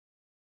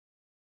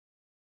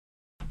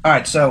All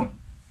right, so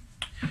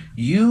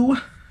you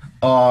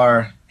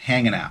are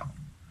hanging out.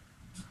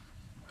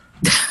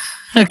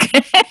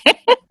 Okay.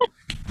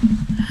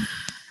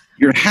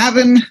 You're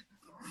having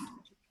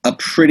a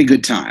pretty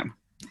good time.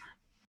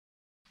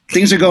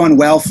 Things are going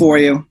well for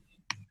you.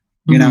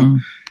 You know,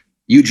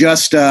 you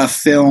just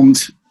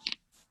filmed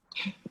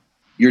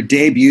your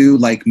debut,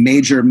 like,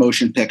 major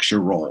motion picture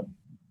role.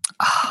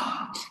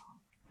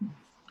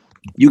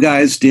 You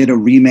guys did a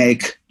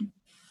remake.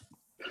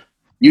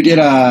 You did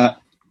a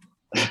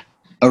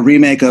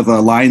remake of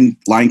Lion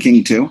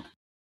King 2.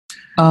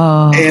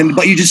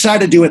 But you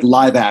decided to do it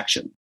live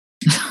action.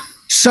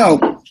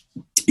 So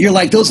you're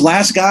like, those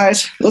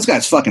guys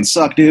fucking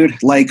suck,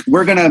 dude. Like,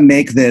 we're going to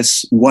make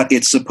this what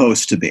it's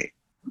supposed to be.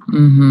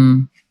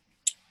 Mm-hmm.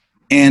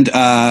 And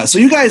so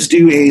you guys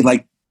do a,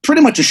 like,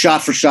 pretty much a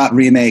shot-for-shot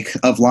remake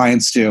of Lion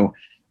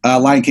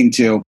King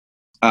 2,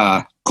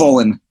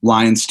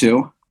 Lions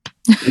 2.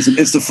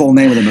 It's the full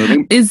name of the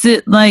movie. Is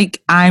it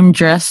like I'm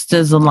dressed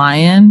as a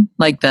lion?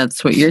 Like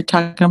that's what you're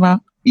talking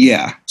about?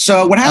 Yeah.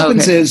 So what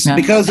happens is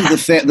because of the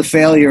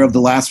failure of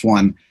the last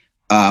one,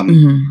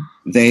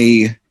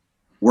 they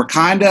were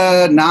kind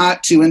of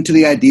not too into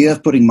the idea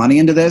of putting money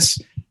into this.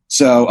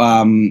 So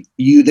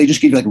they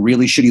just give you like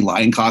really shitty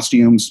lion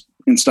costumes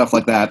and stuff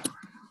like that.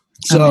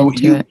 So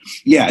it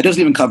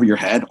doesn't even cover your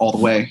head all the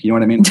way. You know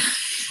what I mean?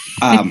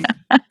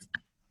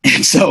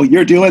 And so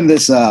you're doing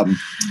this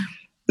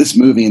this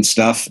movie and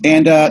stuff,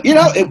 and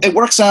it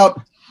works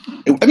out.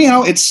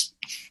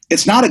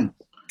 It's not a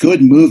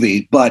good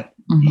movie, but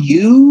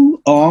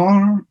you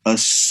are a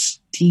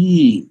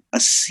scene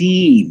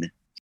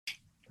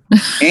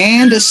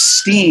and a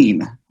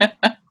steam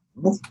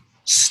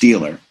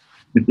stealer.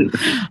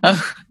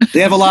 They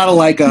have a lot of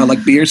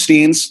like beer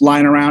steins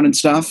lying around and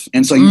stuff,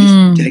 and so you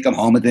just take them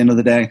home at the end of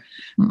the day.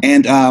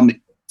 And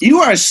you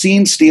are a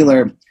scene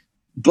stealer,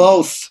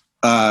 both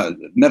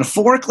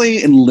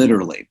metaphorically and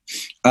literally.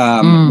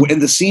 In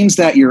the scenes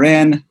that you're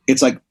in,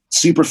 it's like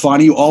super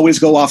funny. You always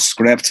go off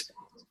script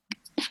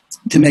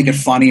to make it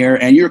funnier,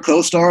 and your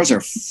co-stars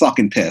are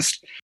fucking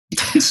pissed.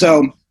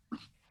 So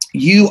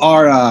you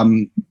are,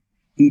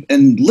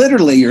 and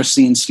literally you're a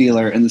scene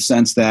stealer in the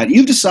sense that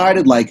you've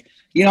decided, like,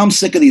 I'm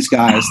sick of these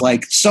guys.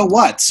 Like, so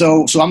what?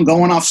 So I'm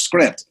going off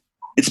script.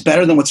 It's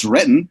better than what's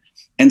written.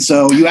 And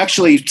so you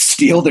actually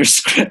steal their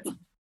script.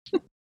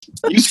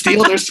 You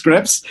steal their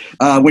scripts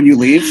when you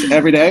leave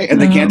every day, and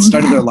they can't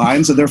start their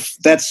lines. So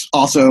that's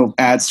also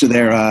adds to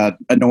their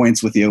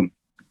annoyance with you.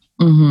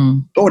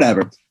 But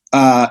whatever.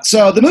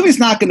 So the movie's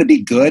not going to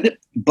be good,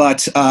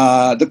 but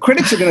the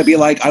critics are going to be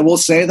like, I will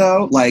say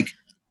though, like,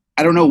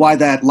 I don't know why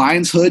that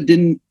lion's hood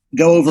didn't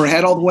go over her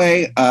head all the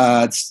way.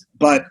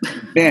 But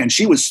man,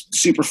 she was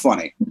super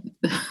funny.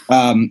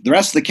 The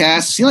rest of the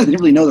cast seemed like they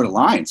didn't really know their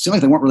lines. Seemed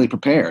like they weren't really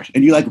prepared.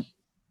 And you like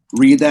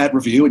read that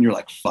review and you're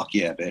like, fuck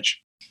yeah, bitch.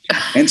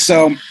 And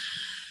so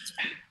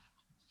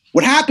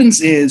what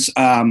happens is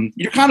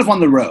you're kind of on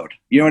the road.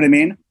 You know what I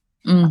mean?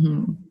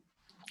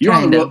 You're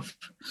on the road.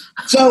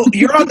 So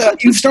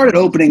you started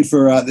opening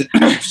for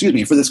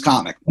for this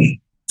comic.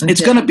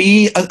 It's going to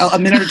be a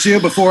minute or two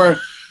before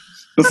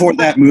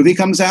that movie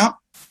comes out.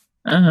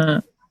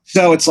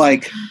 So it's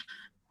like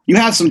you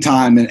have some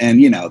time, and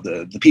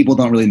the people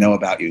don't really know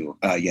about you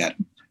yet.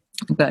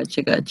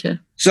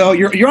 Gotcha. So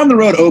you're on the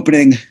road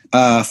opening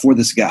for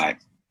this guy.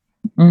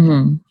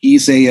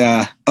 He's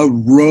a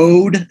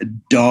road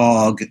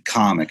dog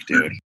comic,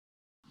 dude.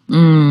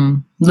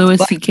 Louis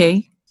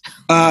C.K.?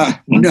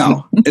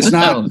 No, it's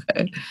not.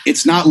 Okay.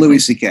 It's not Louis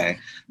C.K.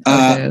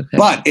 Okay.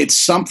 But it's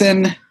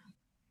something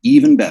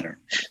even better.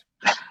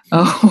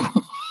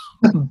 Oh,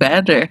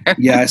 better.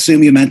 Yeah, I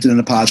assume you meant it in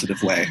a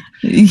positive way.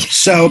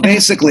 So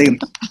basically,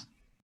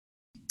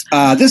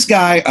 this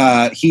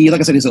guy, he,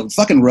 like I said, he's a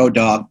fucking road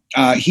dog.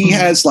 He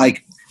has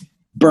like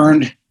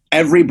burned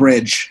every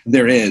bridge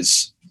there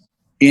is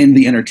in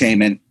the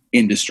entertainment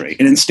industry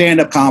and in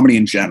stand-up comedy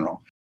in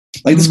general.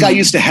 Like this guy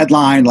used to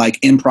headline like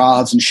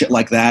improvs and shit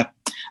like that.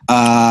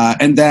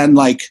 And then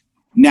like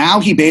now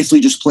he basically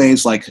just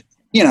plays like,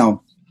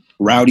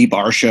 rowdy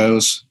bar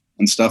shows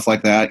and stuff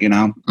like that,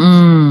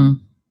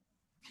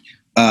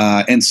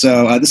 And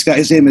so this guy,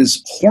 his name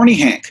is Horny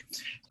Hank.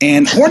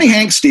 And Horny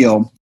Hank's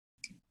deal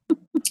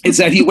is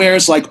that he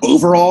wears like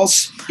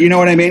overalls, you know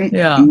what I mean?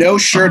 Yeah. No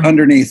shirt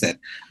underneath it.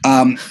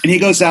 And he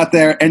goes out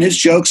there and his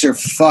jokes are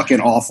fucking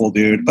awful,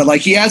 dude. But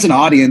like he has an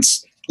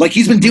audience. Like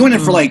he's been doing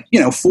it for like,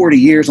 40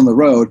 years on the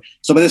road.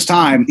 So by this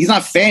time, he's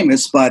not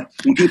famous, but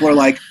when people are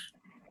like,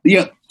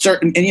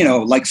 certain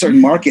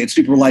markets,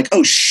 people are like,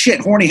 oh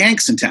shit, Horny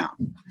Hank's in town.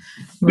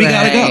 We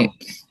gotta go.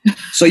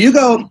 So you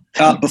go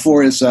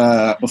before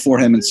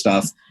him and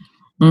stuff.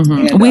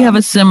 And, we have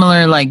a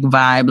similar like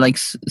vibe, like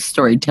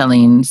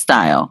storytelling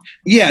style.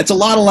 Yeah, it's a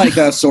lot of like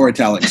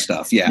storytelling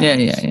stuff. Yeah.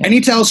 Yeah. And he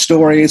tells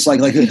stories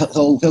like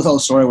he'll tell a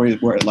story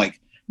where like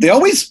they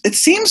always. It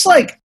seems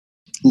like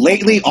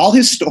lately all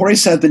his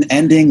stories have been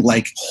ending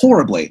like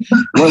horribly.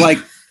 Where like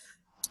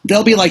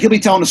he'll be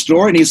telling a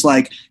story and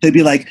he'll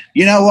be like,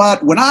 you know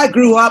what? When I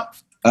grew up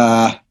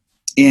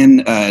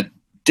in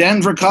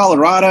Denver,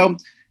 Colorado,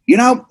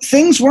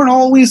 things weren't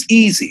always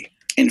easy.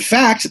 In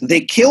fact,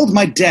 they killed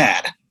my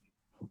dad.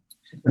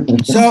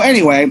 So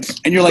anyway,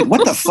 and you're like,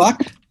 what the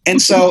fuck?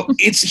 And so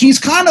he's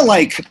kind of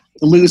like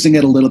losing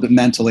it a little bit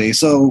mentally.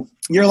 So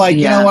you're like,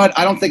 you know what?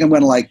 I don't think I'm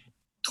going to like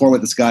tour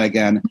with this guy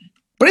again.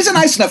 But he's a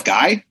nice enough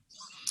guy.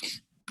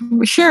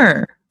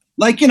 Sure.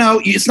 Like,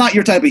 it's not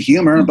your type of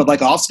humor, but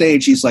like off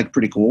stage, he's like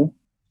pretty cool.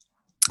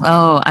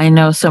 Oh, I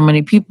know so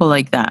many people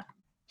like that.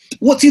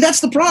 Well, see,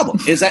 that's the problem,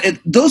 is that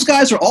those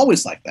guys are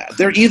always like that.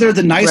 They're either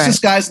the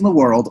nicest guys in the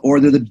world or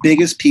they're the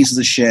biggest pieces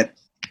of shit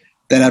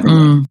that ever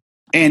lived.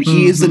 And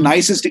he is the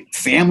nicest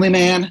family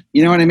man.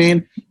 You know what I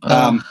mean?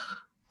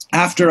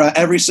 After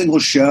every single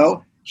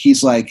show,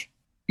 he's like,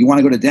 you want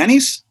to go to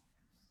Denny's?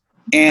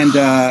 And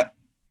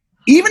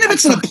even if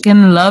it's I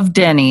fucking love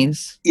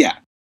Denny's. Yeah.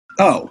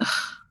 Oh,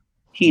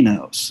 he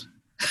knows.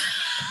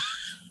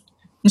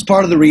 It's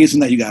part of the reason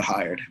that you got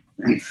hired.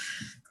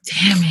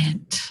 Damn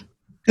it.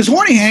 Because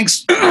Horny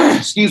Hank's,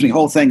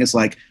 whole thing is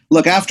like,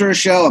 look, after a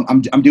show,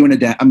 we're going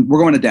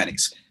to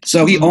Denny's.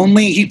 So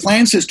he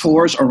plans his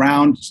tours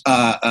around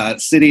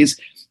cities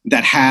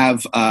that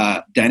have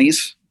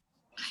Denny's.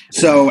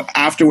 So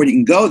afterward, you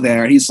can go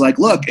there. He's like,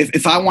 look,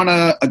 if I want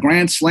a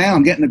Grand Slam,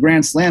 I'm getting a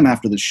Grand Slam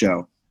after the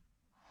show.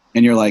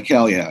 And you're like,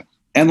 hell yeah.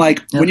 And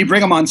like, when you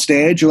bring him on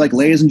stage, you're like,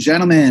 ladies and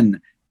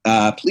gentlemen,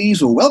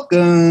 please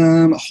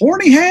welcome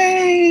Horny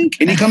Hank.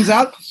 And he comes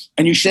out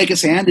and you shake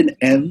his hand, and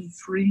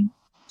every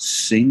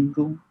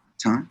single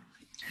time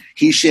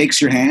he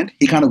shakes your hand,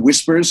 he kind of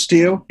whispers to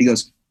you. He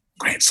goes,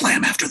 Grand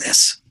Slam after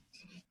this.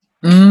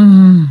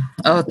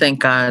 Oh,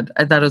 thank God.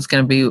 I thought it was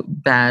going to be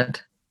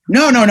bad.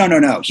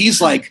 No. He's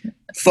like,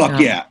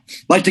 fuck yeah.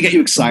 Like to get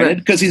you excited,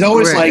 because he's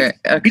always okay.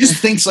 He just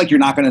thinks like you're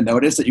not going to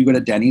notice that you go to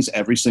Denny's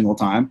every single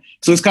time.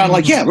 So it's kind of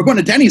like, yeah, we're going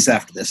to Denny's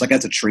after this. Like,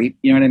 that's a treat.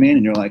 You know what I mean?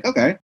 And you're like,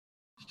 okay.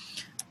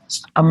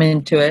 I'm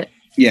into it.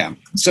 Yeah.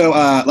 So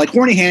like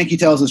Horny Hank, he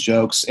tells his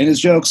jokes, and his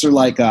jokes are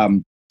like,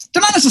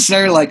 they're not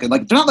necessarily like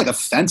they're not like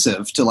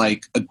offensive to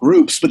like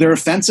groups, but they're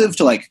offensive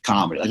to like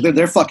comedy. Like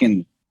they're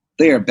fucking,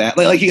 they are bad.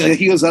 Like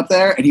he was up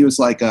there and he was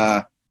like,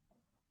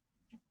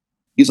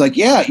 he's like,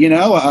 yeah,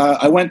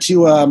 I went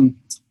to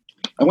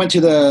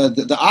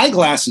the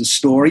eyeglasses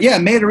store. Yeah,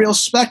 made a real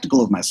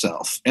spectacle of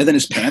myself. And then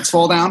his pants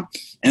fall down,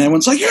 and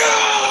everyone's like,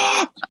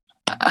 yeah,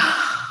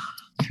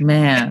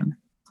 man.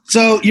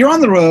 So you're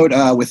on the road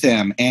with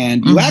him,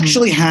 and you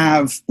actually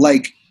have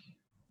like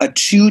a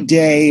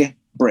 2-day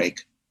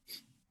break.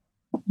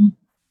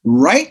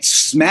 Right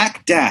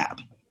smack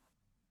dab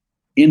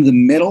in the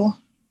middle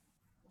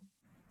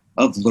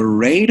of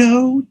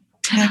Laredo,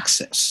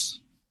 Texas.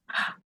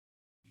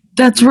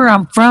 That's where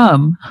I'm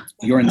from.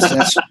 You're in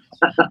Cessna.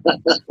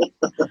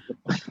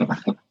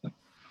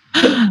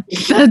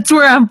 That's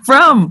where I'm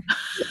from.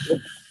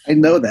 I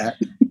know that.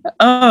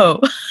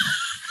 Oh.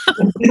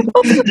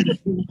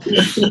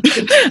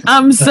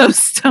 I'm so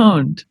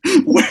stoned.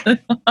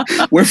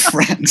 We're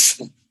friends.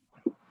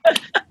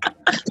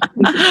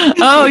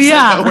 Oh,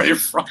 yeah. I know where you're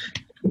from.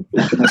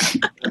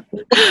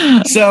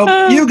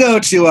 So you go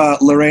to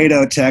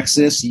Laredo,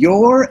 Texas,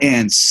 your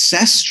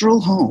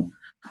ancestral home.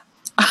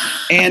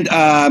 And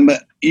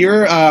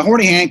your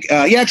Horny Hank,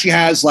 he actually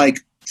has like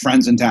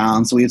friends in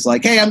town. So he's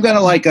like, hey, I'm going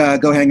to like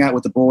go hang out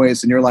with the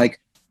boys. And you're like,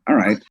 all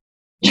right.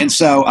 And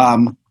so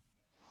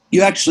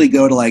you actually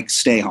go to like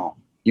stay home.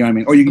 You know what I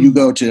mean? Or you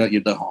go to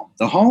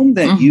the home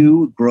that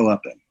you grew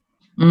up in.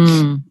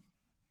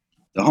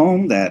 The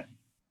home that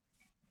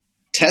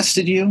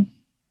tested you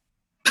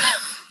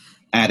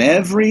at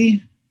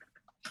every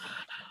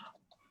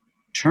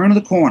turn of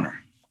the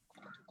corner.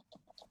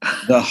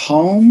 The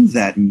home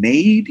that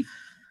made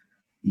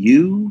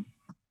you.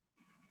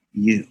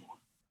 You've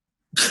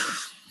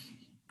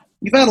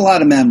had a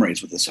lot of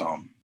memories with this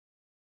home.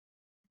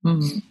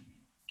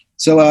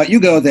 So you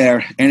go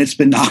there, and it's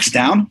been knocked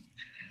down.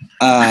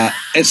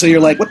 And so you're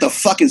like, what the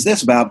fuck is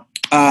this about?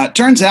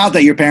 Turns out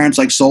that your parents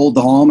like sold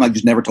the home, like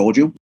just never told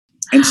you.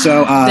 And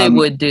so they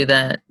would do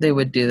that.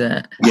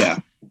 Yeah.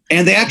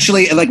 And they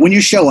actually, like, when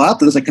you show up,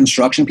 there's like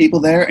construction people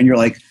there, and you're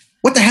like,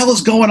 what the hell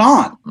is going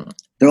on?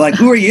 They're like,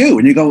 who are you?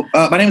 And you go,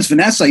 my name is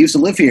Vanessa. I used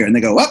to live here. And they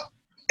go, what?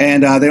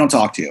 And they don't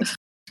talk to you.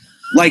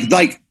 Like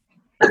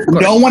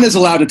no one is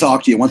allowed to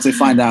talk to you once they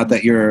find out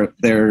that you're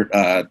their,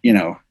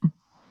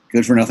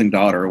 good for nothing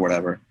daughter or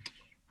whatever.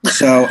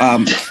 So,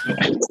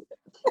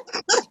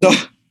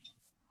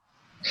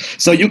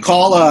 so you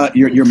call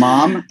your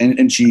mom,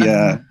 and she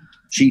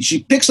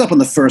picks up on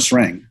the first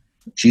ring.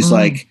 She's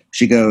like,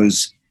 she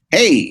goes,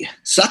 hey,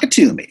 suck it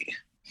to me.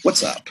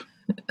 What's up?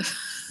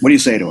 What do you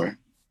say to her?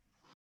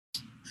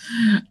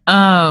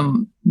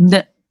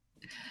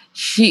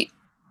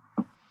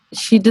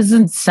 She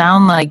doesn't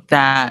sound like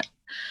that.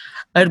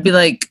 I'd be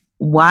like,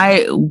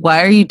 why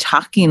are you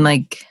talking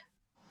like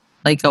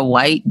a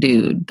white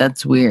dude?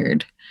 That's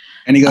weird.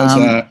 And he goes,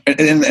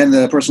 and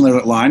the person on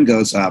the line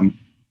goes,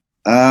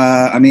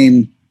 I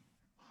mean,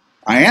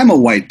 I am a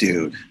white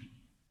dude.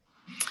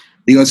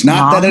 He goes,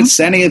 not that it's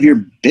any of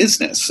your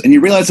business. And you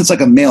realize it's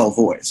like a male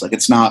voice. Like,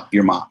 it's not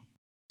your mom.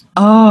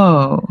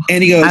 Oh.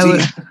 And he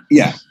goes,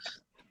 yeah.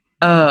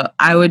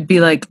 I would be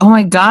like, oh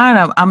my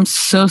God, I'm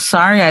so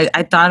sorry.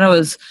 I thought I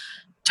was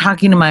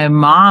talking to my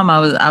mom.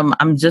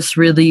 I'm just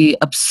really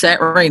upset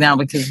right now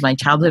because my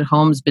childhood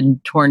home's been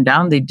torn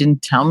down. They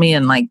didn't tell me,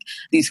 and like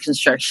these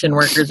construction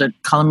workers are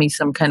calling me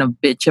some kind of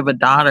bitch of a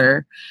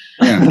daughter.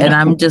 Yeah. And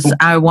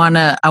I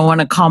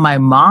wanna call my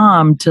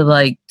mom to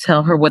like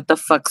tell her what the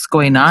fuck's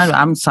going on.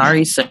 I'm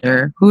sorry,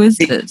 sir. Who is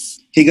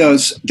this? He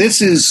goes,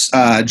 this is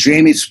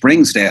Jamie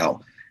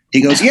Springsdale.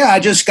 He goes, yeah, I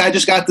just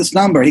got this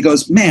number. He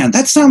goes, man,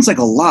 that sounds like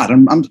a lot.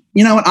 I'm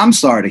you know what? I'm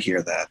sorry to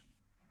hear that.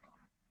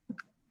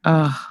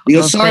 He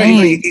goes,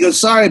 sorry. He goes,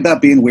 sorry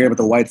about being weird with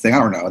the white thing. I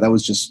don't know. That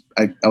was just,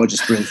 I was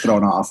just really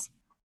thrown off.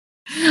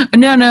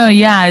 No.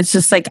 Yeah. It's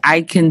just like,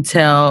 I can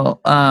tell,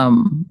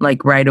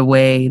 like right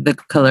away the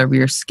color of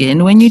your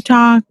skin when you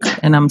talk.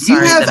 And I'm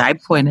sorry I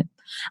pointed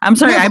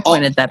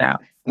that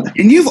out.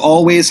 And you've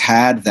always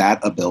had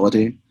that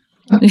ability.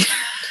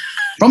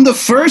 From the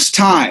first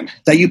time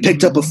that you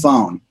picked up a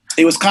phone,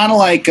 it was kind of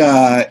like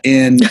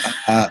in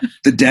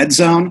the Dead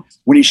Zone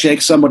when you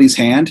shake somebody's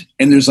hand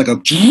and there's like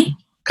a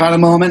kind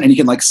of moment and you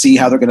can like see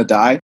how they're going to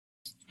die.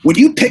 When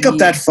you pick up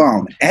that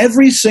phone,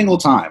 every single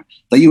time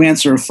that you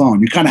answer a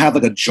phone, you kind of have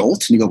like a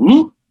jolt and you go,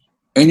 ooh,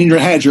 and in your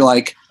head you're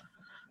like,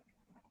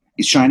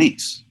 he's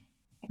Chinese.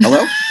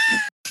 Hello?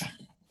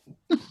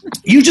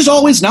 You've just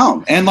always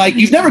known. And like,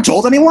 you've never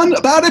told anyone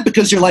about it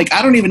because you're like,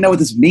 I don't even know what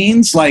this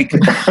means. Like, you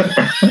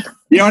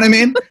know what I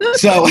mean?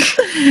 So...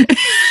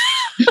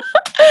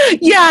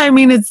 Yeah, I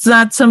mean, it's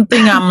not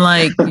something I'm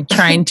like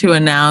trying to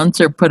announce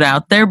or put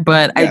out there,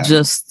 but I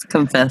just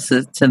confess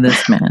it to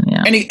this man.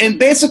 Yeah, and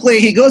basically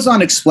he goes on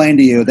to explain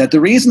to you that the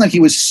reason that he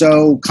was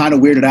so kind of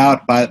weirded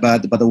out by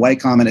the white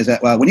comment is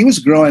that when he was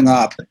growing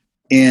up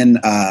in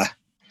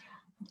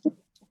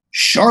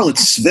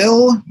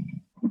Charlottesville,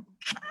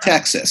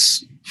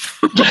 Texas,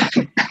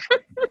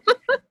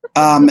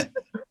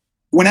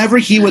 whenever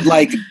he would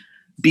like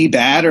be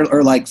bad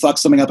or like fuck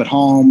something up at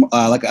home,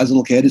 like as a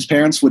little kid, his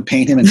parents would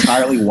paint him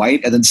entirely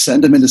white and then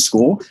send him into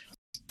school.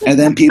 And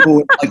then people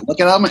would like look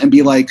at him and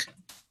be like,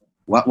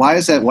 why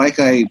is that white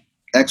guy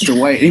extra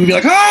white? And he'd be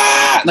like,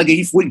 ah! Like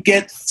he would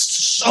get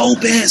so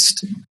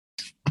pissed.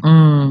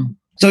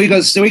 So he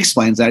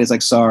explains that. He's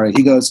like, sorry.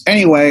 He goes,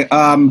 anyway,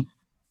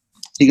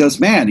 he goes,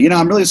 man, you know,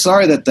 I'm really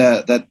sorry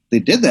that they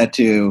did that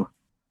to you.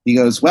 He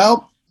goes,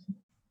 well,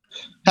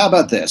 how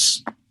about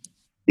this?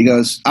 He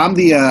goes, I'm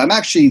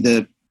actually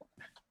the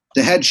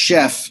head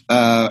chef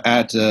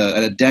at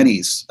a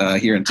Denny's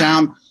here in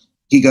town.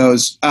 He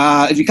goes,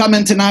 if you come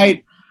in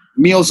tonight,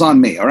 meals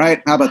on me. All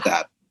right. How about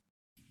that?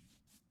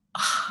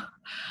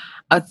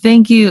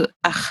 Thank you.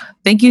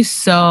 Thank you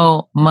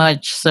so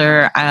much,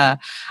 sir. I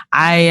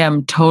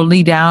am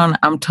totally down.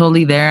 I'm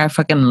totally there. I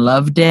fucking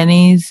love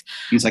Denny's.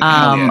 He's like,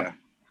 hell yeah.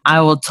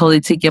 I will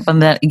totally take you up on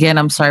that. Again,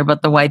 I'm sorry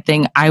about the white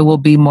thing. I will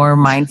be more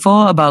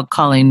mindful about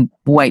calling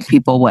white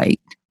people white.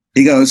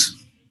 He goes,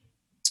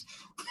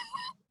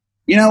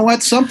 you know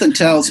what? Something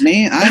tells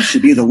me I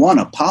should be the one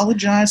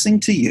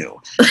apologizing to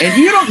you.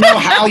 And you don't know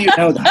how you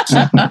know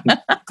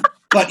that.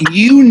 But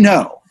you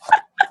know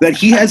that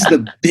he has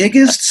the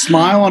biggest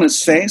smile on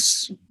his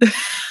face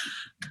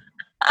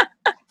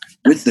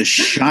with the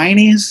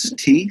shiniest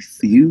teeth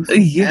you've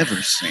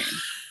ever seen.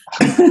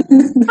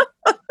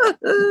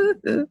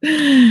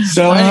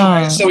 So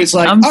anyway, so he's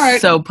like, I'm all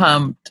right. So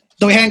pumped.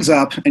 So he hangs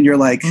up and you're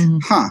like,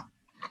 huh.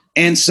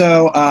 And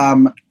so,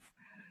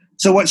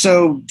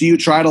 So do you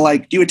try to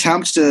do you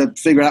attempt to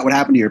figure out what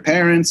happened to your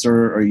parents,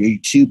 or are you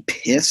too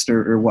pissed,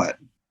 or what?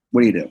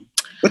 What do you do?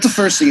 What's the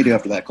first thing you do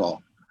after that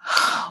call?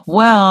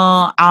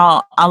 Well,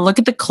 I'll look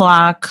at the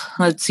clock.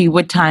 Let's see,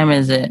 what time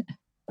is it?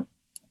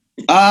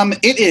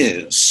 It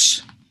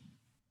is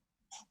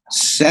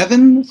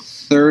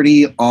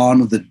 7:30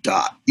 on the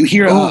dot. You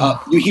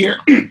hear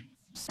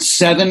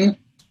 7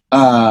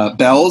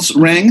 bells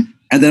ring,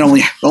 and then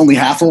only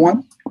half of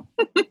one.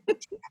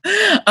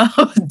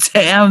 Oh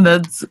damn!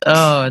 That's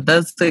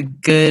a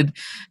good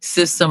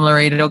system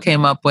Laredo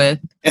came up with.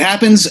 It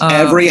happens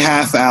every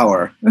half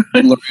hour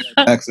in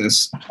Laredo,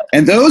 Texas.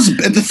 And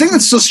the thing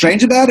that's so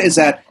strange about it is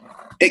that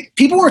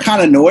people were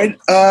kind of annoyed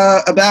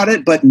about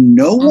it, but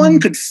no one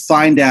could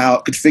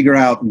figure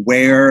out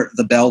where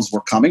the bells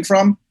were coming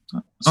from.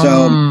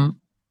 So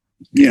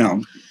you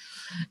know,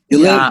 you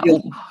live,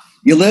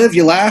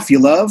 you laugh, you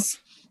love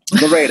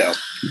Laredo.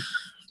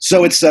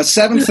 So it's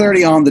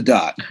 7:30 on the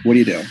dot. What do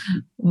you do?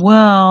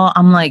 Well,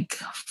 I'm like,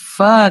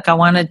 fuck, I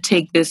want to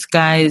take this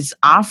guy's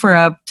offer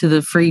up to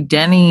the free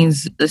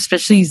Denny's,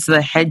 especially he's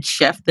the head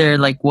chef there.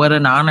 Like, what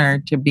an honor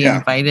to be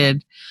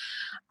invited.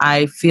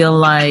 I feel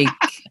like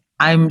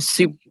I'm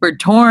super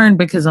torn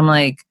because I'm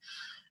like,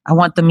 I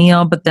want the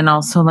meal, but then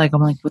also like,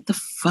 I'm like, what the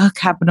fuck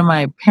happened to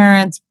my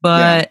parents?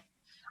 But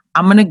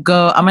I'm going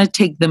to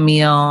take the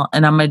meal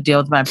and I'm going to deal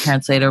with my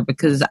parents later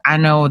because I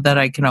know that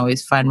I can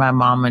always find my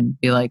mom and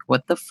be like,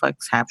 what the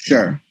fuck's happening?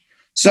 Sure.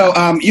 So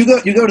you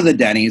go to the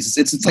Denny's.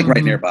 It's like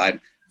right nearby.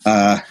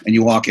 And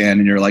you walk in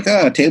and you're like,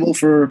 table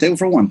for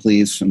one,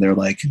 please. And they're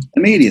like,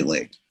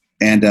 immediately.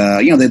 And,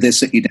 they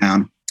sit you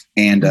down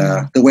and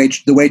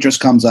the waitress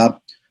comes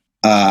up.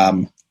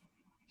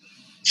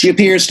 She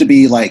appears to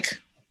be like,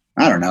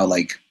 I don't know,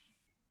 like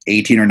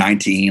 18 or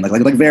 19,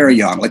 like very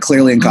young, like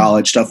clearly in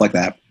college, stuff like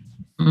that.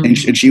 And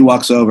she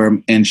walks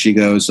over and she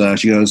goes,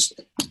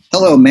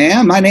 "Hello,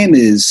 ma'am. My name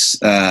is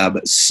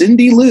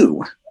Cindy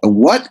Lou.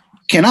 What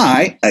can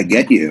I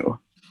get you?"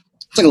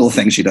 It's like a little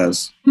thing she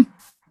does.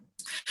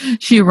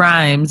 She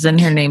rhymes,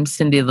 and her name's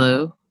Cindy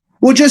Lou.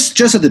 Well, just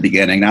at the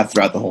beginning, not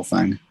throughout the whole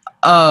thing.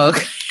 Oh,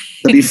 okay.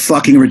 That'd be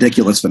fucking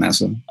ridiculous,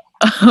 Vanessa.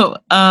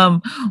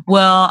 Oh,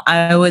 well,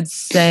 I would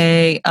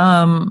say,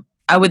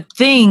 I would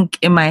think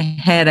in my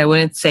head, I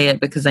wouldn't say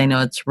it because I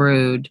know it's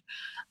rude.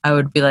 I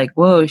would be like,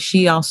 whoa,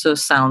 she also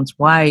sounds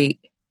white.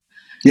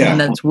 Yeah. And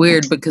that's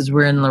weird because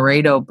we're in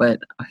Laredo, but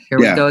here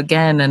we go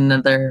again,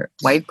 another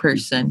white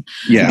person.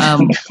 Yeah.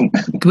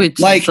 Which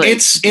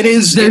it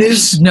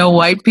is no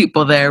white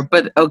people there,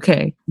 but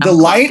okay. The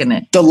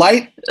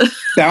light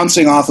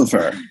bouncing off of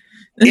her.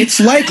 It's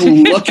like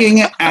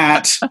looking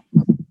at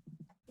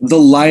the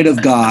light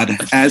of God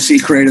as he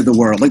created the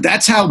world. Like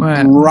that's how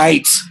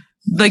bright.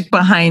 Like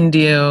behind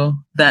you,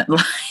 that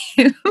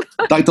light.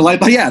 Like the light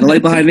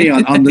behind me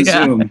on the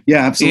Zoom.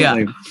 Yeah,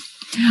 absolutely.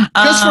 Yeah.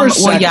 Just for a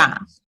second. Well, yeah.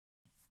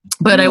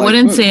 But I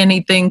wouldn't say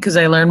anything because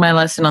I learned my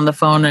lesson on the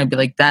phone and I'd be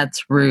like,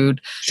 that's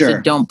rude. Sure.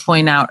 So don't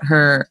point out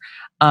her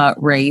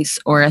race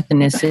or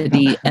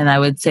ethnicity. And I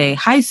would say,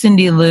 hi,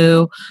 Cindy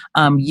Lou.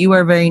 You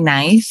are very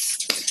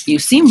nice. You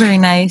seem very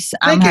nice.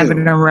 I'm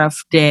having a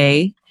rough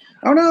day.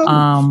 Oh,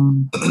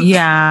 no.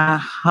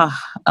 Yeah.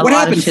 What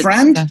happened,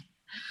 friend?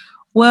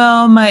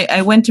 Well,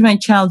 I went to my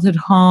childhood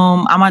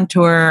home. I'm on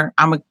tour.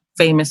 I'm a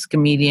famous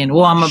comedian.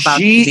 Well,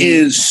 She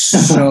is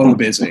so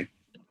busy.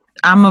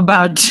 I'm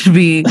about to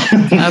be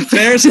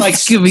there's like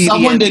comedian.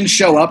 Someone didn't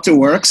show up to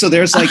work, so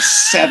there's like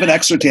 7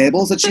 extra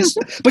tables that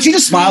but she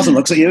just smiles and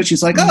looks at you.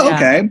 She's like, "Oh,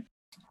 okay."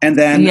 And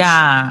then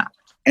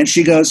and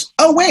she goes,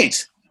 "Oh,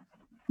 wait.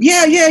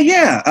 Yeah.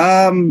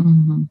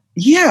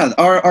 Yeah,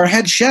 our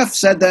head chef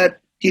said that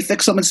he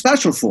fixed something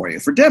special for you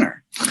for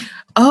dinner."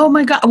 Oh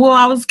my God. Well,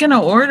 I was going to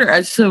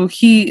order. So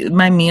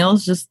my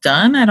meal's just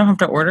done. I don't have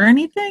to order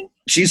anything.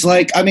 She's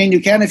like, I mean,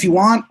 you can if you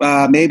want,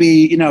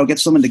 maybe, get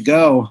someone to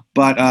go,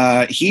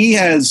 but he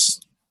has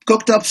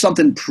cooked up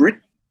something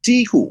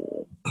pretty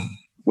cool.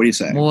 What do you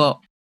say? Well,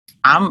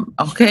 I'm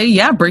okay.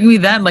 Yeah. Bring me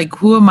that. Like,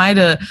 who am I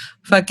to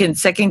fucking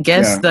second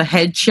guess the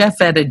head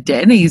chef at a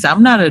Denny's?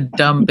 I'm not a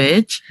dumb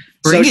bitch.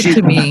 Bring it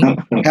to me.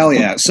 Hell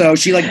yeah. So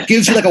she like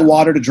gives you like a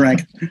water to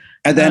drink.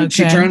 And then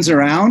she turns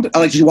around,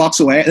 like she walks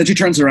away, and then she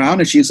turns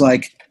around and she's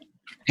like,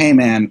 "Hey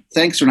man,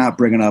 thanks for not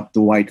bringing up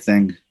the white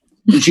thing."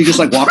 And she just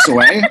like walks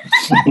away.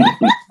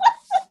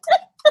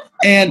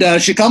 And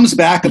she comes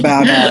back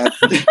about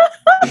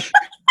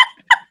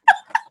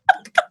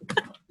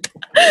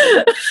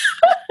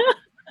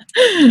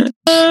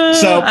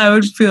so I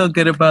would feel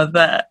good about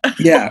that.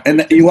 Yeah,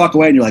 and you walk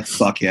away and you're like,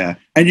 "Fuck yeah!"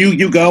 And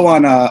you go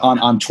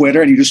on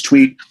Twitter and you just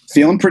tweet,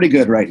 "Feeling pretty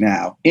good right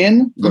now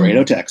in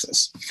Laredo,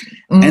 Texas."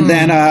 And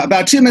then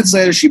about 2 minutes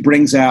later, she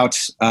brings out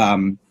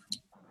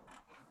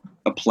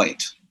a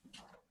plate,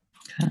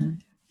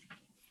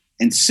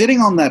 and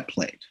sitting on that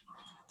plate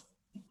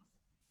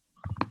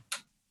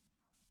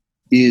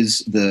is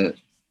the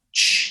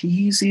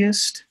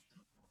cheesiest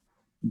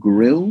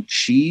grilled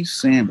cheese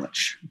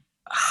sandwich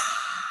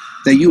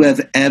that you have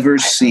ever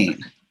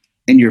seen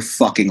in your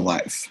fucking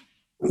life.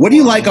 What do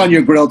you like on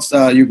your grilled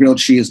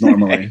cheese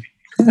normally?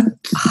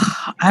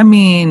 I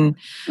mean,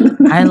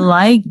 I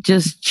like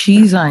just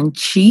cheese on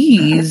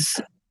cheese.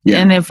 Yeah.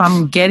 And if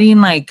I'm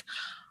getting like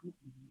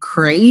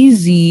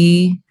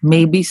crazy,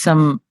 maybe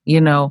some,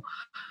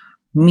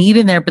 meat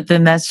in there, but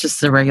then that's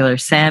just a regular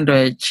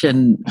sandwich.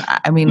 And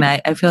I mean,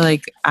 I feel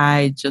like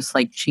I just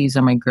like cheese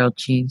on my grilled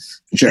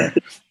cheese. Sure.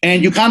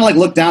 And you kind of like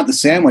look down at the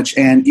sandwich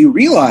and you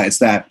realize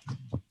that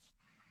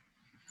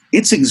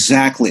it's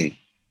exactly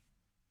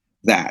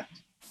that.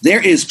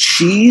 There is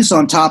cheese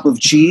on top of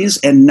cheese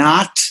and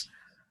not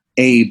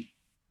a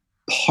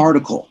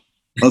particle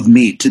of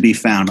meat to be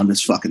found on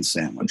this fucking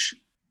sandwich.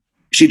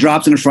 She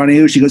drops it in front of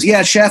you. She goes,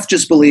 "Yeah, chef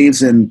just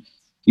believes in,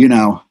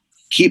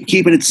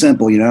 keeping it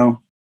simple,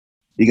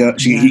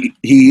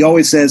 He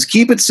always says,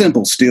 "Keep it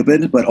simple,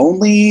 stupid, but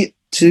only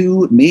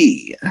to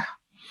me."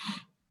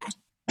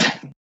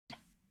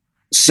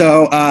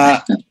 So,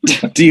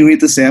 do you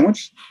eat the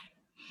sandwich?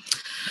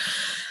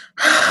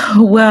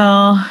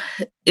 Well,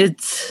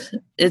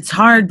 it's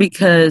hard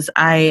because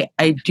I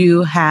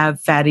do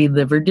have fatty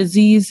liver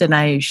disease and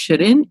I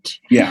shouldn't.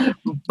 Yeah.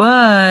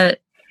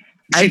 But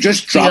she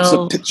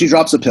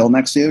drops a pill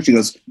next to you. She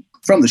goes,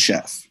 "From the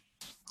chef."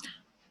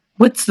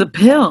 What's the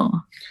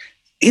pill?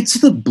 It's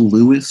the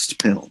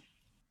bluest pill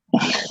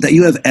that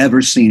you have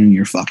ever seen in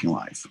your fucking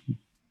life.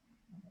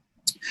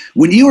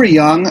 When you were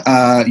young,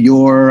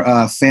 your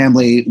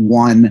family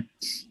won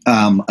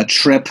a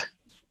trip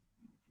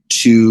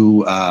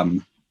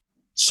to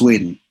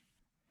Sweden.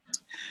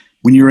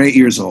 When you were 8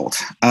 years old,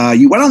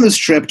 you went on this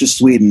trip to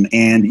Sweden,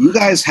 and you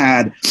guys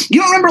you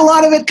don't remember a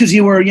lot of it because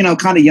you were,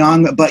 kind of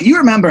young, but you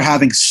remember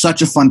having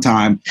such a fun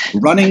time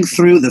running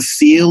through the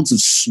fields of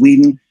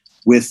Sweden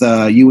with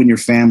you and your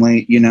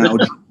family,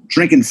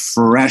 drinking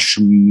fresh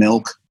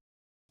milk,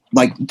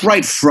 like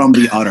right from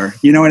the udder.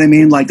 You know what I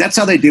mean? Like that's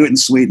how they do it in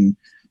Sweden.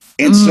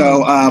 And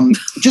so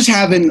just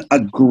having a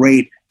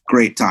great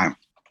time.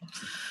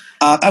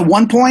 At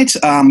one point,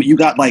 you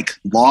got like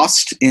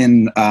lost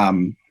in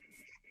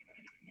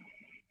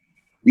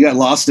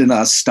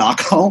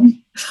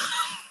Stockholm.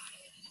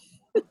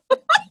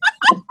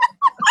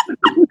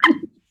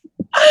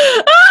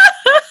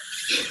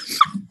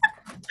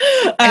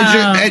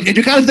 And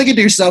you're kind of thinking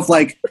to yourself,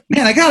 like,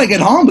 man, I gotta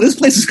get home, but this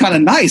place is kind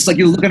of nice. Like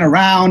you're looking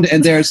around,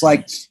 and there's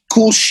like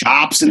cool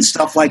shops and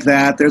stuff like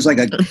that. There's like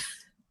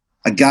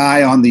a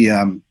guy on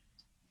the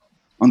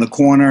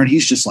corner, and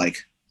he's just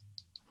like,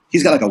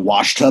 he's got like a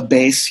wash tub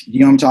base. You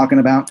know what I'm talking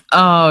about?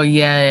 Oh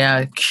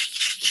yeah.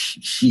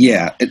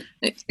 Yeah, and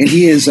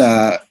he is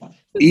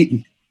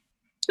eating.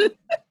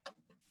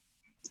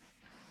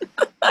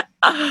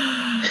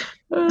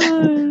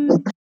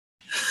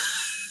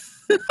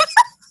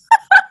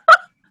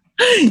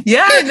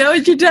 Yeah, I know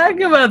what you're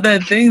talking about.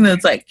 That thing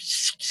that's like.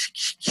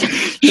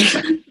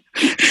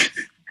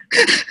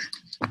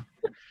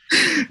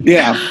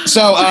 Yeah.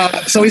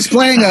 So he's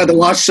playing the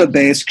wash tub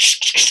bass.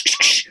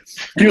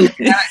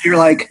 You're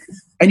like,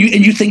 and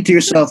you think to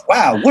yourself,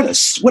 wow, what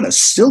a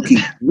silky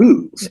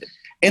groove.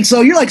 And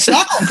so you're like,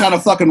 Stockholm kind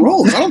of fucking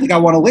rules. I don't think I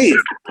want to leave.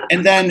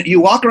 And then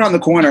you walk around the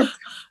corner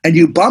and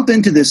you bump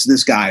into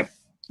this guy.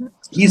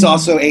 He's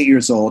also 8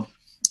 years old.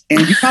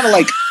 And you kind of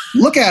like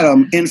look at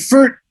him, and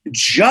for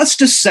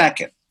just a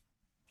second,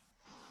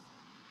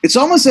 it's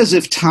almost as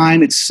if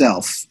time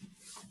itself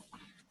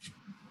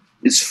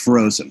is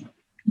frozen.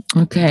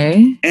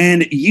 Okay.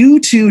 And you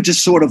two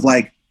just sort of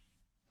like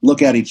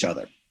look at each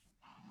other.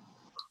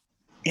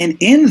 And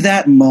in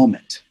that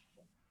moment,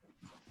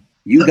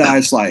 you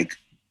guys like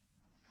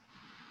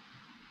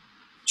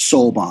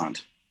soul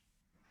bond.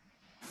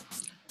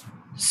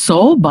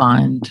 Soul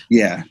bond?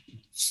 Yeah.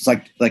 It's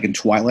like in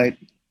Twilight.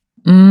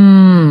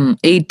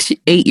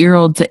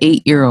 8-year-old to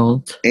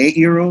 8-year-old.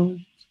 8-year-old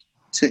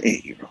to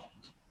 8-year-old.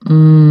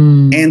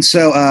 And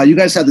so you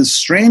guys have this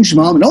strange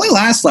moment. It only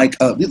lasts like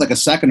a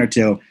second or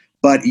two,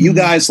 but you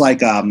guys like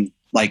kind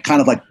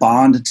of like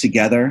bond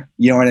together.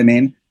 You know what I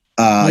mean?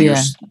 You're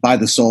by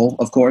the soul,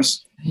 of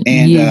course.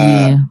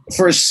 And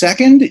for a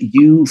second,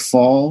 you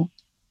fall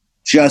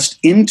just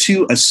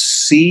into a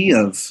sea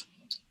of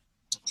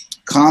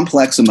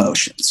complex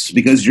emotions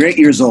because you're 8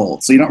 years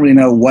old, so you don't really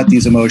know what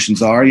these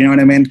emotions are. You know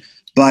what I mean?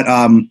 But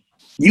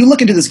you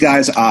look into this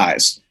guy's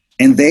eyes,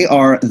 and they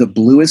are the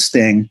bluest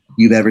thing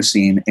you've ever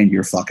seen in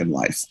your fucking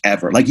life,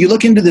 ever. Like you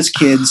look into this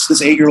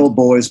 8-year-old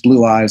boy's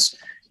blue eyes,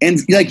 and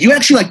like you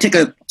actually like take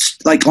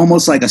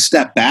almost like a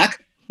step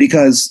back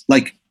because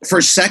like for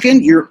a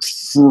second you're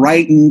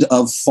frightened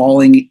of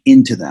falling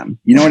into them.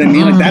 You know what I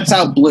mean? Like that's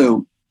how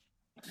blue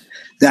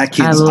that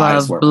kid's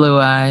eyes were. Blue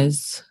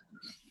eyes.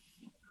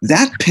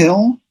 That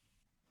pill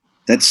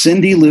that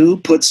Cindy Lou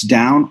puts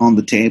down on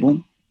the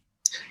table,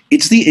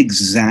 it's the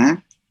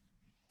exact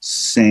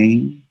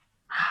same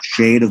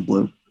shade of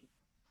blue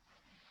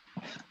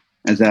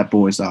as that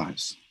boy's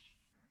eyes.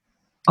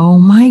 Oh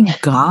my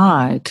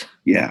God.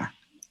 Yeah.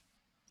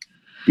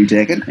 You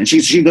take it? And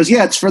she goes,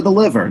 yeah, it's for the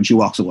liver. And she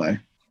walks away.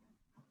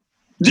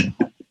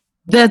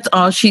 That's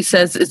all she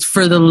says. It's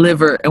for the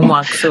liver and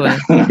walks away.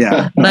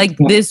 Yeah. Like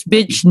this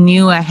bitch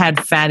knew I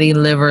had fatty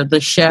liver. The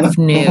chef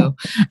knew.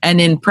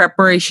 And in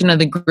preparation of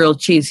the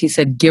grilled cheese, he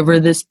said, give her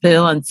this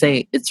pill and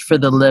say it's for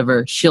the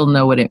liver. She'll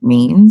know what it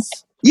means.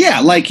 Yeah.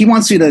 Like he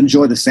wants you to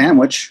enjoy the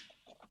sandwich.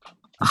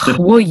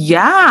 Well,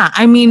 yeah.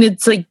 I mean,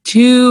 it's like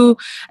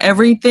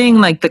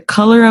everything, like the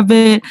color of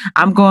it.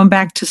 I'm going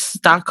back to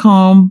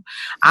Stockholm.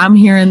 I'm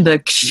hearing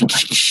the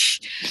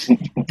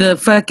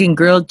fucking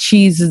grilled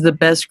cheese is the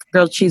best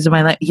grilled cheese of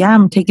my life. Yeah,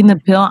 I'm taking the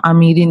pill.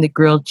 I'm eating the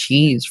grilled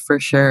cheese for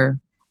sure.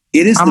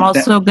 It is. I'm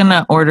also going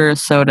to order a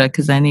soda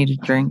because I need a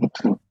drink.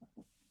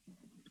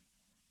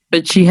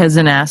 But she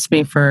hasn't asked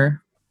me for...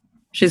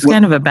 She's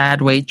kind of a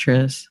bad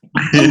waitress.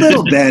 A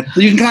little bit.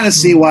 You can kind of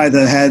see why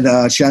the head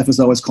chef is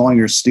always calling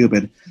her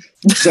stupid.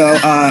 So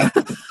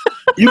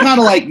you kind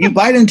of like, you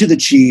bite into the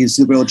cheese,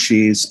 the grilled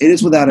cheese. It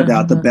is without a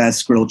doubt the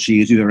best grilled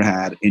cheese you've ever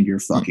had in your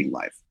fucking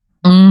life.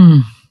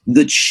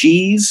 The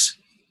cheese,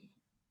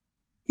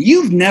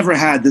 you've never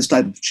had this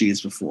type of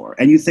cheese before.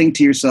 And you think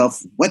to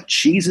yourself, what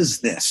cheese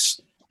is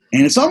this?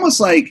 And it's almost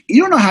like,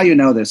 you don't know how you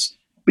know this,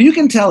 but you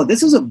can tell that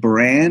this is a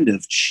brand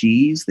of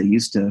cheese they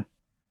used to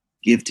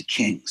give to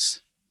kings,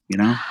 you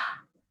know?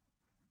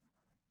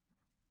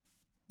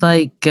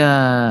 Like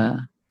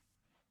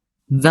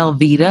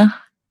Velveeta?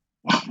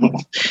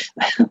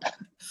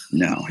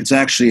 No, it's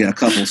actually a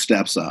couple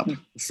steps up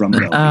from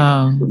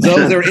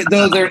Velveeta.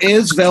 Though there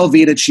is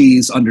Velveeta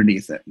cheese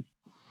underneath it.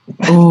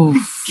 Oh,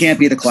 can't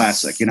be the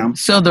classic, you know?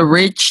 So the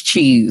rich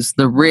cheese,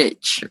 the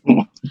rich.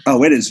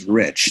 Oh, it is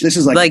rich. This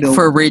is like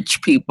for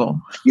rich people.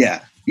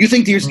 Yeah. You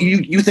think to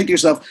you think to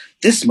yourself,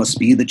 this must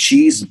be the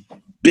cheese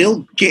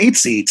Bill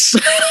Gates eats.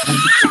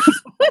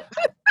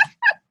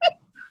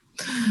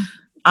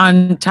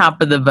 On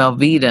top of the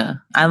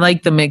Velveeta. I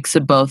like the mix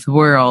of both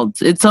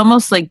worlds. It's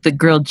almost like the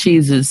grilled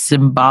cheese is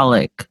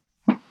symbolic.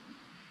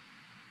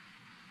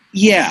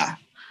 Yeah.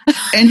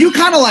 And you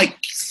kind of like,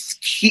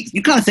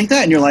 you kind of think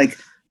that and you're like,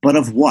 but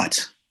of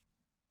what?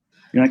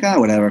 You're like,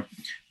 whatever.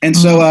 And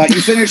so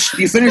you finish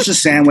the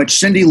sandwich.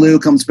 Cindy Lou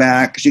comes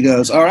back. She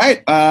goes, all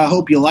right,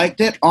 hope you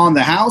liked it. On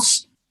the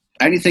house.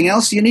 Anything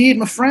else you need,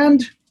 my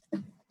friend?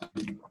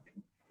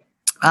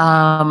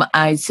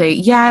 I'd say,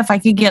 yeah, if I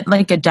could get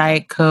like a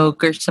Diet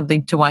Coke or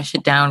something to wash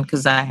it down,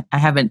 because I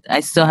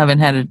still haven't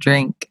had a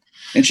drink.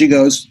 And she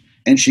goes,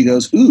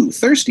 ooh,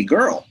 thirsty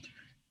girl.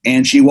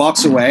 And she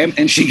walks away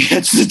and she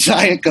gets the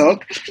Diet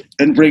Coke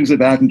and brings it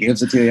back and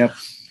gives it to you.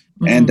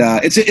 Mm-hmm. And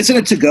it's in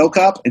a to-go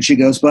cup. And she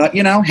goes, but,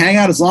 hang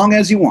out as long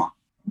as you want.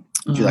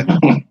 She's like,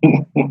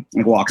 and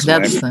walks away.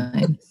 That's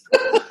nice.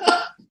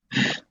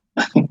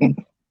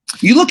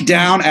 You look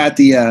down at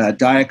the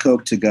Diet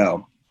Coke to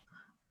go.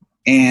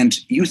 And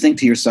you think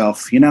to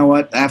yourself, you know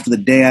what? After the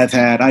day I've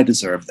had, I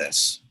deserve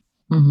this.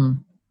 Mm-hmm.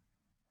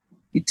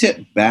 You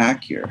tip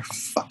back your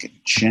fucking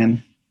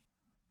chin.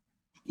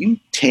 You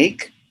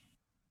take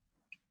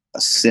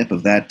a sip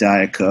of that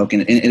Diet Coke,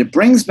 and it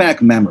brings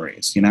back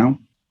memories,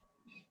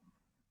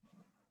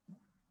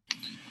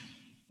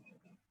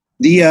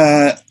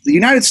 The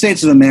United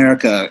States of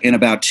America, in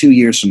about 2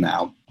 years from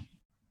now,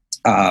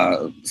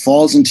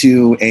 falls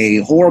into a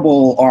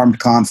horrible armed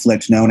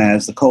conflict known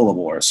as the Cola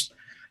Wars.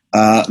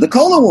 The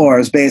Cola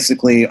Wars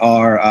basically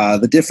are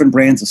the different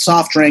brands of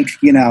soft drink,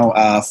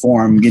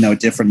 form,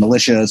 different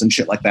militias and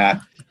shit like that.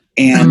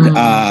 And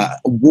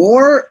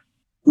war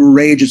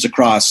rages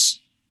across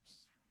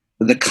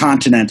the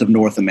continent of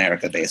North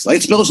America, basically.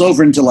 It spills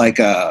over into like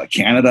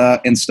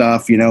Canada and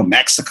stuff,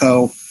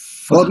 Mexico.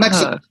 Well,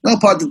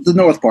 the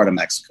north part of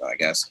Mexico, I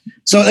guess.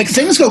 So like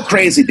things go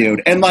crazy,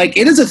 dude. And like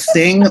it is a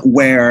thing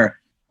where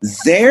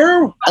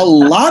a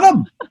lot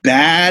of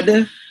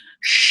bad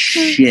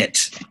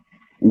shit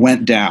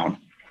went down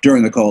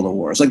during the Cold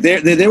Wars. Like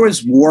there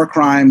was war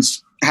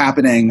crimes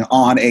happening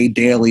on a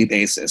daily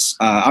basis.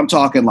 I'm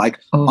talking like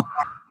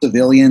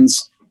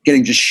civilians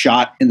getting just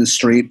shot in the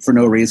street for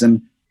no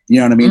reason. You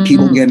know what I mean? Mm-hmm.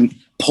 People getting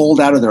pulled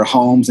out of their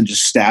homes and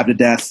just stabbed to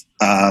death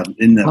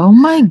oh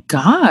my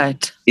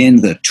God. In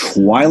the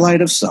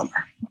twilight of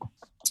summer.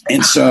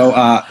 And so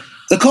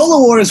the Cola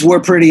Wars were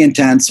pretty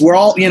intense. We're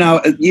all,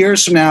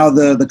 years from now,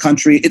 the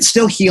country, it's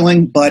still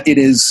healing, but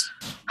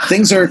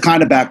things are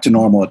kind of back to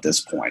normal at this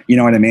point. You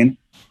know what I mean?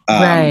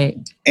 Right.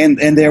 And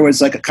there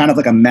was like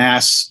a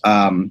mass,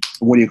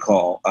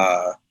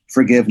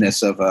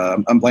 forgiveness of,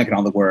 I'm blanking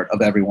on the word,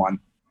 of everyone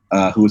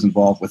who was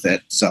involved with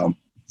it. So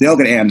they all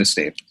get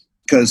amnesty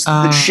because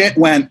the shit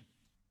went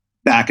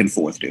back and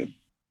forth, dude.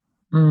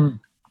 Mm.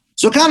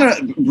 So it kind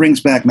of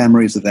brings back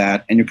memories of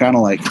that. And you're kind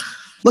of like,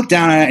 look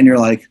down at it and you're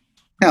like,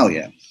 hell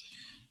yeah.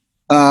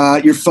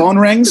 Your phone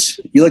rings.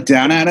 You look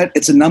down at it.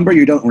 It's a number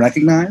you don't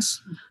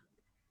recognize.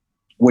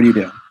 What do you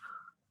do?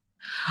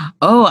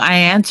 Oh, I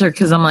answer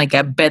because I'm like,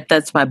 I bet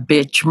that's my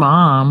bitch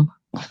mom.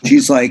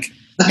 She's like,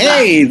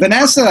 hey,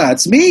 Vanessa,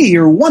 it's me,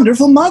 your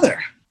wonderful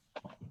mother.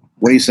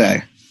 What do you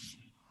say?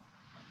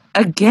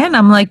 Again,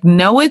 I'm like,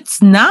 no,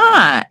 it's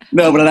not.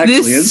 No, but it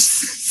actually is.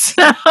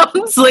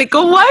 Sounds like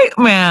a white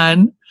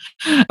man.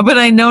 But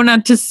I know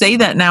not to say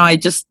that now. I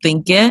just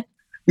think it.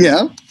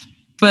 Yeah.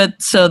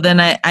 But so then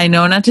I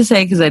know not to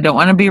say because I don't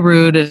want to be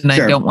rude and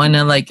sure. I don't want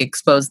to like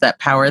expose that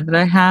power that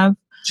I have.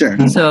 Sure.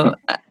 So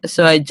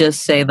I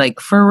just say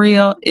like, for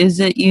real, is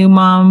it you,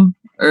 Mom?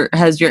 Or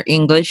has your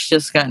English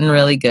just gotten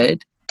really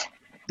good?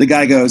 The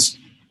guy goes,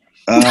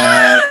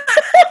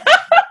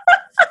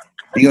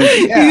 he goes,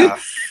 yeah.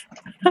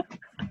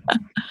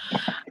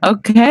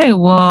 Okay,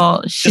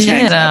 well,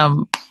 shit.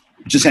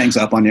 Just hangs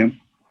up on you.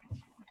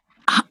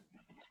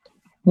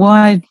 Well,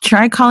 I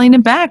try calling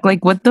it back.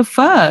 Like, what the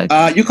fuck?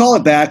 You call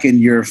it back and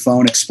your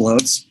phone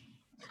explodes.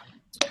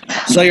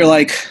 So you're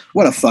like,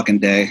 what a fucking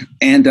day.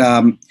 And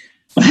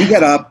you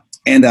get up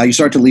and you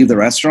start to leave the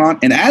restaurant.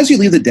 And as you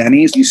leave the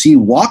Denny's, you see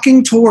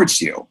walking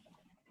towards you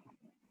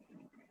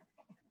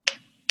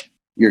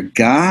your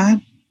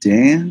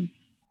goddamn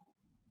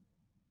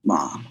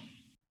mom.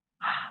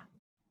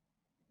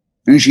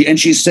 And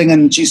she's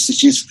singing,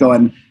 she's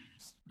going,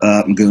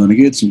 I'm gonna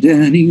get some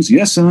Denny's,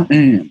 yes I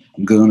am.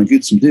 I'm gonna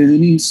get some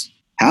Denny's.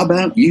 How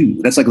about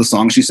you? That's like the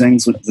song she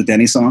sings, with the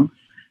Denny song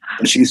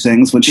that she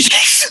sings when she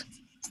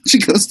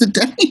goes to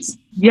Denny's.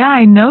 Yeah,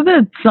 I know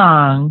that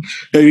song.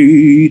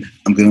 Hey,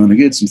 I'm gonna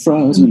get some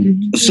fries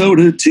and a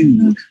soda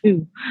too.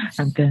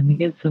 I'm gonna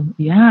get some.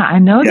 Yeah, I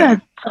know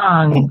that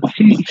song.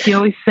 She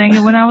always sang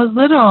it when I was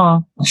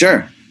little.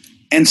 Sure.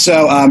 And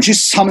so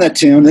she's humming that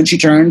tune. Then she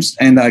turns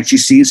and she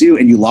sees you,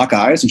 and you lock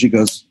eyes, and she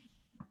goes,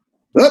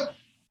 "Oh."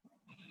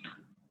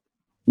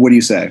 What do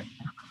you say?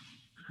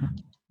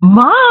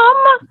 Mom,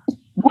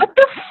 what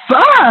the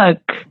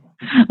fuck?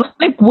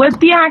 Like, what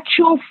the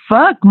actual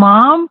fuck,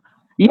 Mom?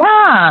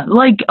 Yeah,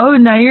 like, oh,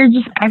 now you're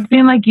just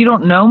acting like you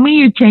don't know me?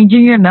 You're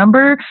changing your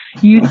number?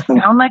 You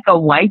sound like a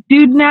white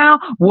dude now?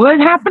 What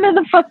happened to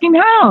the fucking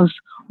house?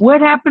 What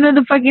happened to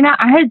the fucking house?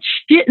 I had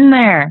shit in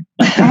there.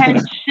 I had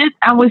shit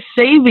I was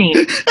saving.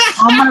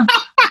 All my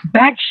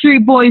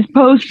Backstreet Boys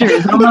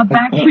posters, all my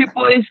Backstreet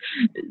Boys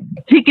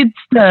ticket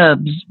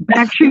stubs,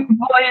 Backstreet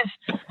Boys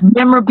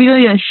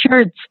memorabilia,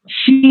 shirts,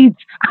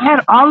 sheets. I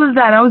had all of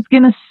that I was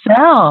going to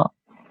sell.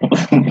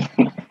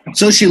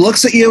 So she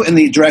looks at you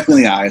directly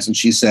in the eyes and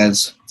she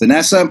says,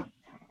 Vanessa,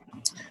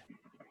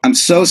 I'm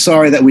so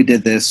sorry that we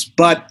did this,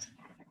 but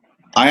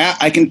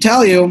I can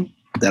tell you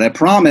that I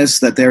promise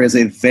that there is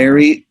a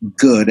very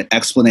good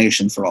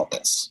explanation for all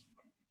this.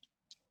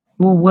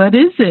 Well, what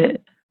is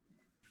it?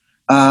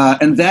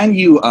 And then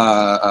you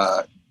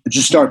blood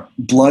just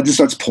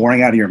starts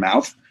pouring out of your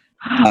mouth.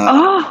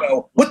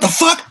 So, what the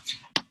fuck?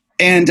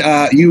 And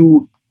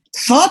you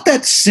thought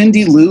that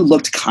Cindy Lou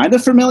looked kind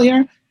of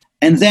familiar.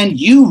 And then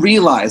you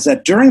realize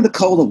that during the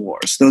Cola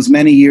Wars, those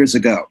many years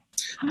ago,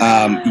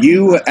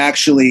 you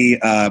actually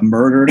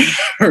murdered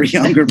her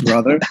younger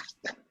brother.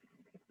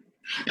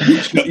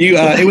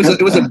 It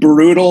was a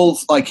brutal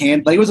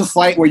it was a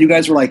fight where you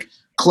guys were like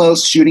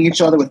close, shooting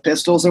each other with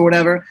pistols or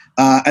whatever,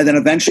 and then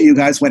eventually you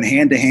guys went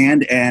hand to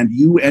hand, and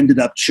you ended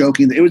up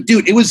choking. It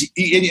was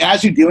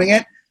as you're doing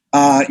it,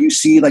 you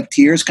see like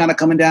tears kind of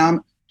coming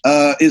down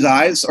his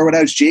eyes or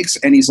whatever, his cheeks,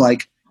 and he's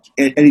like,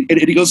 and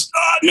he goes,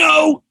 oh,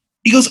 no,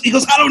 he goes,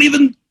 I don't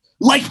even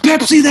like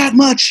Pepsi that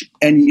much,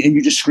 and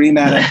you just scream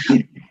at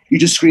him. You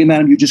just scream at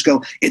him. You just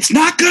go, it's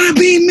not gonna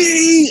be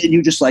me, and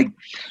you just like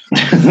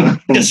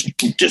just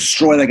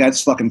destroy that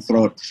guy's fucking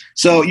throat.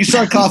 So you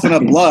start coughing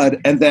up blood,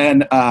 and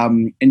then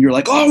and you're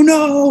like, oh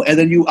no, and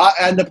then you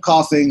end up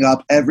coughing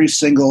up every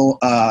single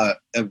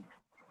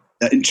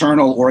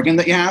internal organ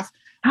that you have,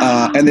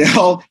 and they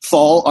all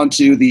fall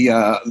onto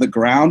the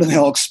ground and they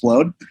all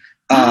explode,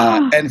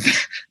 and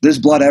there's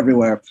blood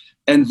everywhere.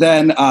 And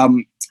then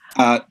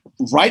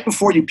right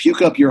before you puke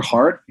up your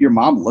heart, your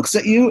mom looks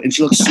at you and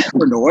she looks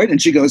super annoyed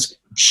and she goes,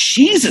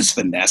 Jesus,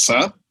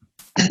 Vanessa.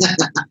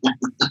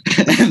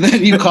 And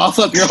then you cough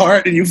up your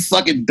heart and you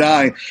fucking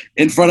die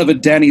in front of a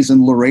Denny's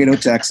in Laredo,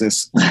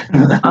 Texas.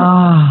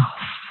 Oh,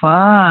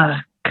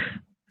 fuck.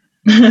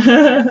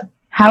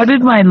 How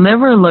did my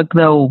liver look,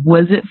 though?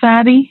 Was it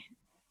fatty?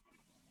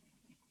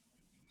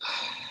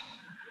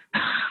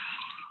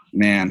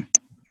 Man,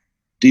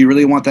 do you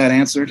really want that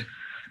answered?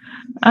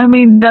 I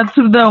mean, that's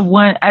the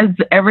one. As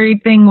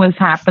everything was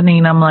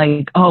happening, I'm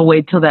like, oh,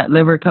 wait till that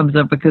liver comes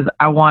up because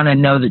I want to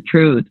know the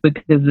truth.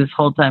 Because this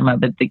whole time I've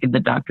been thinking the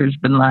doctor's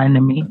been lying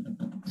to me.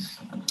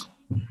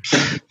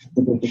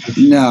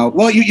 No.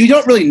 Well, you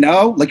don't really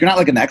know. Like, you're not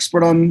like an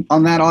expert on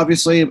that,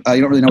 obviously. You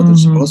don't really know what they're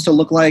supposed to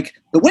look like.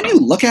 But when you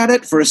look at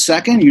it for a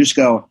second, you just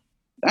go,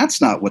 that's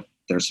not what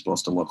they're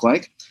supposed to look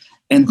like.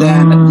 And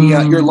then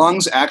your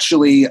lungs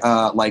actually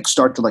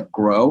start to like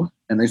grow,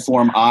 and they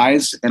form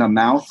eyes and a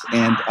mouth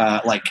and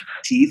like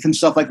teeth and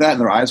stuff like that,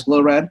 and their eyes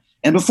glow red.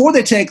 And before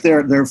they take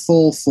their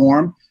full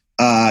form,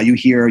 you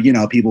hear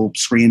people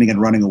screaming and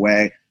running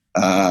away,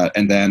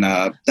 and then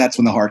that's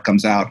when the heart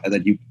comes out, and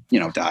then you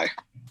die.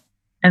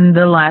 And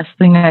the last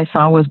thing I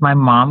saw was my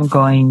mom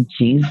going,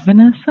 "Geez,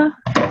 Vanessa."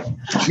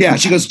 Yeah,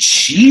 she goes,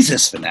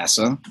 "Jesus,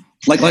 Vanessa."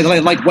 Like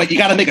what? You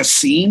got to make a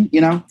scene,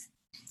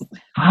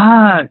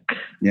 Fuck.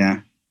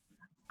 Yeah.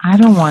 I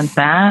don't want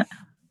that.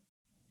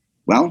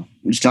 Well,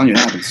 I'm just telling you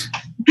what happens.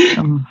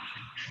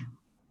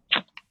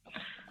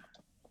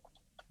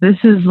 This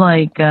is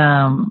like,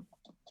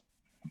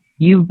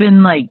 you've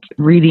been like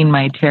reading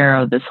my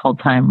tarot this whole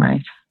time,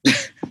 right?